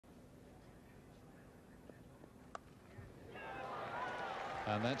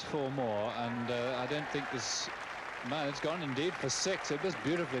And that's 4 more, and I don't think this... Man, it's gone indeed for 6. It was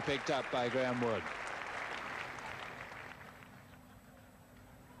beautifully picked up by Graham Wood.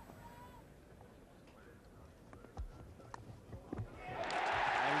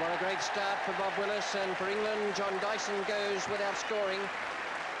 And what a great start for Bob Willis, and for England, John Dyson goes without scoring.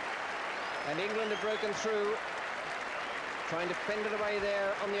 And England have broken through, trying to fend it away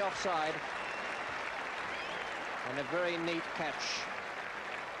there on the offside. And a very neat catch.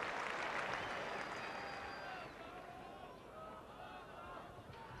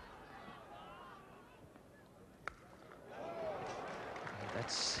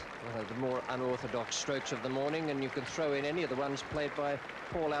 That's one of the more unorthodox strokes of the morning, and you can throw in any of the ones played by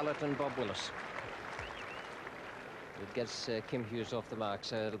Paul Allott and Bob Willis. It gets Kim Hughes off the mark,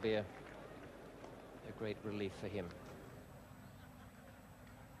 so it'll be a great relief for him.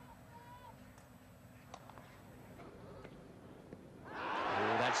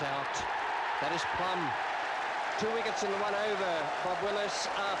 Oh, that's out. That is plumb. 2 wickets in the 1 over. Bob Willis,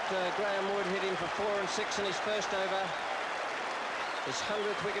 after Graham Wood hit him for 4 and 6 in his first over. His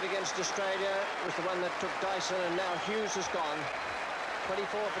 100th wicket against Australia was the one that took Dyson, and now Hughes has gone. 24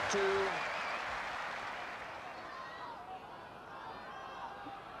 for 2.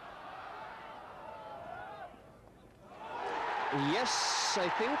 Yes, I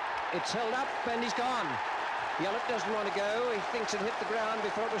think it's held up, and he's gone. Yallop doesn't want to go. He thinks it hit the ground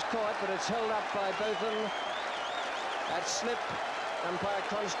before it was caught, but it's held up by Botham. That slip, umpire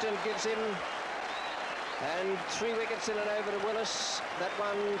Constant gives him. And 3 wickets in and over to Willis, that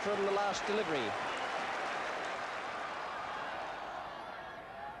one from the last delivery.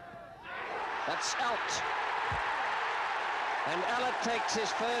 That's out. And Allott takes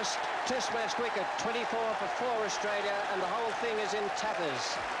his first Test match wicket, 24 for 4 Australia, and the whole thing is in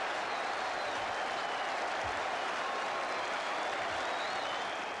tatters.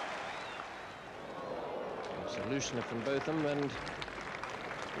 It's a loosener from Botham, and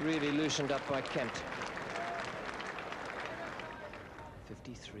really loosened up by Kent.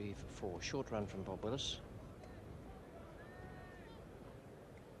 53 for 4. Short run from Bob Willis.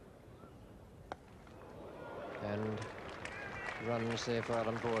 And runs there for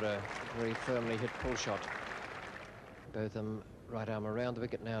Alan Border. Very firmly hit pull shot. Botham right arm around the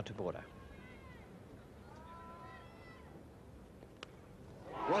wicket now to Border.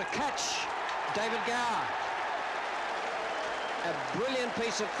 What a catch! David Gower. A brilliant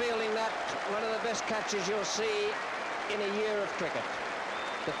piece of fielding, that. One of the best catches you'll see in a year of cricket.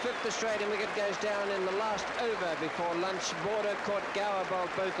 The 5th Australian wicket goes down in the last over before lunch. Border caught Gower, bowled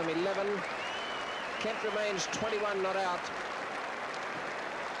Botham 11. Kent remains 21 not out.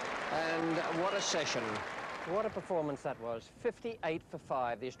 And what a session. What a performance that was. 58 for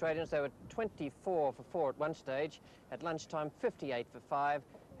 5. The Australians, they were 24 for 4 at one stage. At lunchtime, 58 for 5.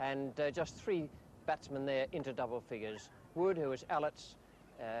 And just 3 batsmen there into double figures. Wood, who was Allott's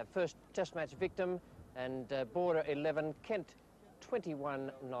first Test match victim, and Border 11. Kent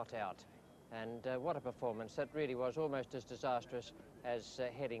 21 not out. And what a performance. That really was almost as disastrous as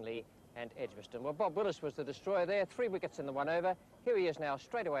Headingley and Edgbaston. Well, Bob Willis was the destroyer there. 3 wickets in the 1 over. Here he is now,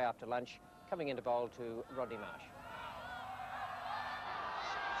 straight away after lunch, coming into bowl to Rodney Marsh.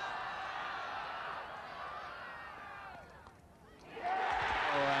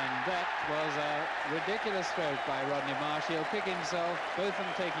 Oh, and that was a ridiculous stroke by Rodney Marsh. He'll pick himself, Botham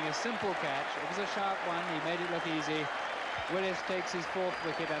taking a simple catch. It was a sharp one. He made it look easy. Willis takes his 4th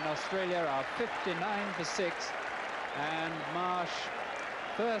wicket, and Australia are 59 for 6. And Marsh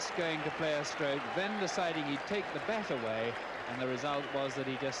first going to play a stroke, then deciding he'd take the bat away, and the result was that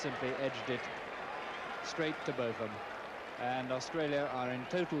he just simply edged it straight to Botham. And Australia are in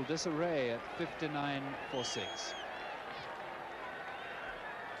total disarray at 59 for 6.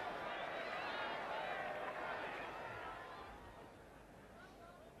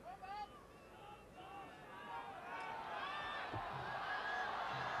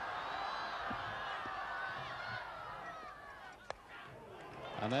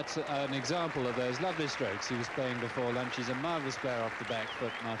 And that's an example of those lovely strokes he was playing before lunch. He's a marvellous player off the back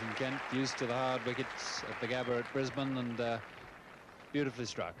foot, Martin Kent, used to the hard wickets at the Gabba at Brisbane, and beautifully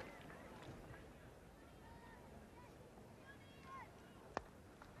struck.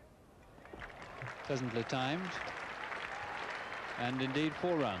 Pleasantly timed. And indeed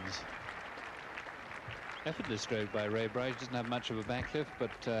 4 runs. Effortless stroke by Ray Bryce. Doesn't have much of a back lift,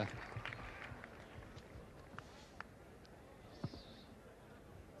 but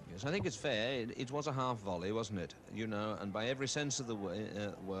yes, I think it's fair. It was a half volley, wasn't it? You know, and by every sense of the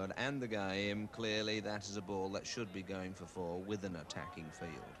word and the game, clearly that is a ball that should be going for 4 with an attacking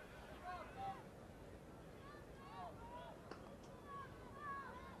field.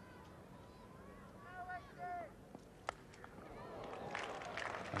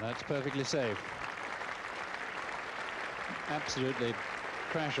 And that's perfectly safe. Absolutely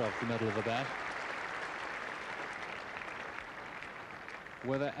crash off the middle of the bat.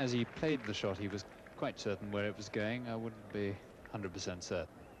 Whether, as he played the shot, he was quite certain where it was going, I wouldn't be 100% certain.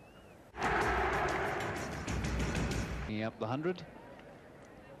 Bringing up the 100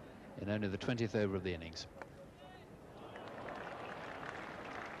 in only the 20th over of the innings.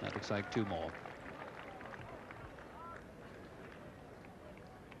 That looks like 2 more.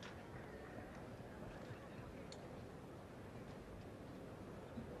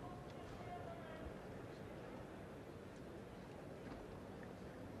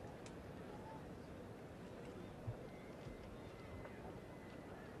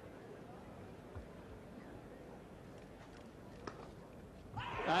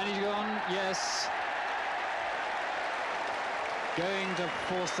 And he's gone, yes. Going to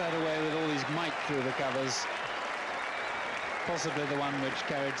force that away with all his might through the covers. Possibly the one which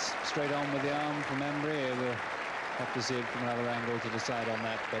carried straight on with the arm from Embry. We'll have to see it from another angle to decide on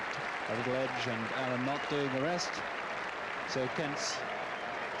that, but a little edge and Allen not doing the rest. So Kent's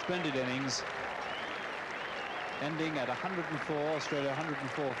splendid innings ending at 104, Australia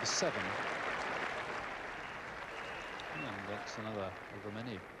 104 for 7. And that's another of the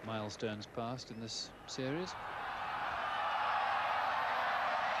many milestones passed in this series.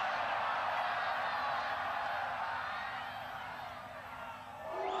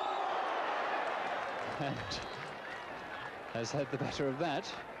 And has had the better of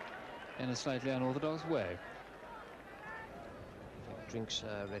that in a slightly unorthodox way. Drinks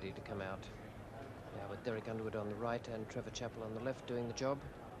are ready to come out. Now with Derek Underwood on the right and Trevor Chappell on the left doing the job.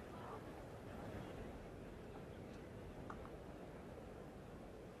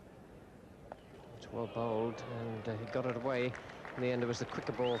 It's well bowled, and he got it away. In the end, it was the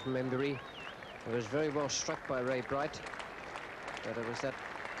quicker ball from Embry. It was very well struck by Ray Bright, but it was that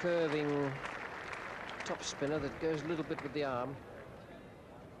curving top spinner that goes a little bit with the arm.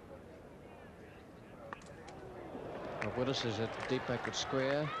 Well, Willis is at deep backward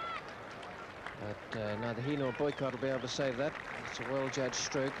square, but neither he nor Boycott will be able to save that. It's a well-judged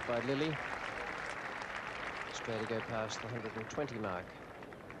stroke by Lilly. Australia go past the 120 mark.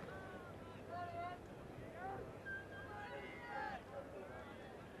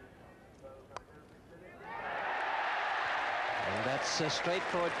 And that's a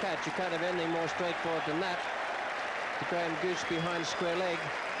straightforward catch. You can't have anything more straightforward than that. To Graham Gooch behind square leg.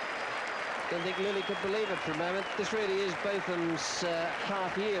 Don't think Lilly could believe it for a moment. This really is Botham's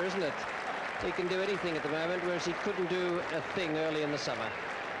half year, isn't it? He can do anything at the moment, whereas he couldn't do a thing early in the summer.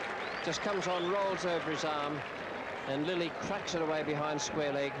 Just comes on, rolls over his arm, and Lilly cracks it away behind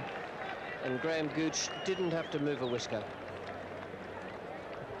square leg, and Graham Gooch didn't have to move a whisker.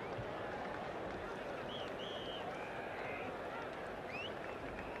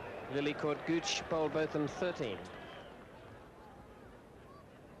 Lilly caught Gooch, bowled Botham 13.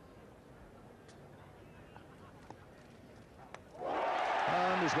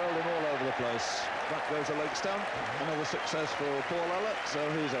 And he's welding all over the place. Back goes a leg stump. Another success for Paul Ellett, so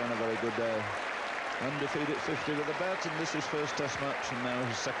he's having a very good day. Undefeated 50 with the bat, and this is first test match, and now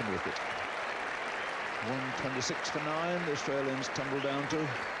his second wicket. 126 for 9, the Australians tumble down to.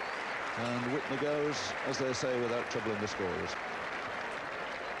 And Whitney goes, as they say, without troubling the scorers.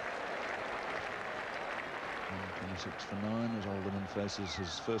 126 for 9 as Alderman faces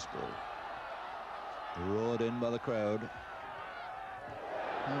his first ball. Roared in by the crowd.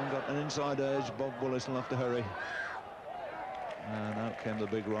 And got an inside edge. Bob Willis will have to hurry. And out came the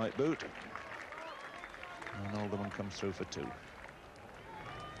big right boot. And Alderman comes through for 2.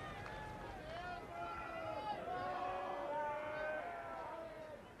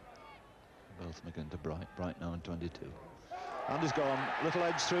 Both again to Bright now in 22. And he's gone. Little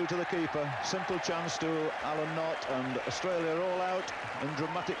edge through to the keeper. Simple chance to Alan Knott, and Australia all out in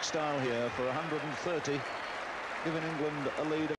dramatic style here for 130, giving England a lead.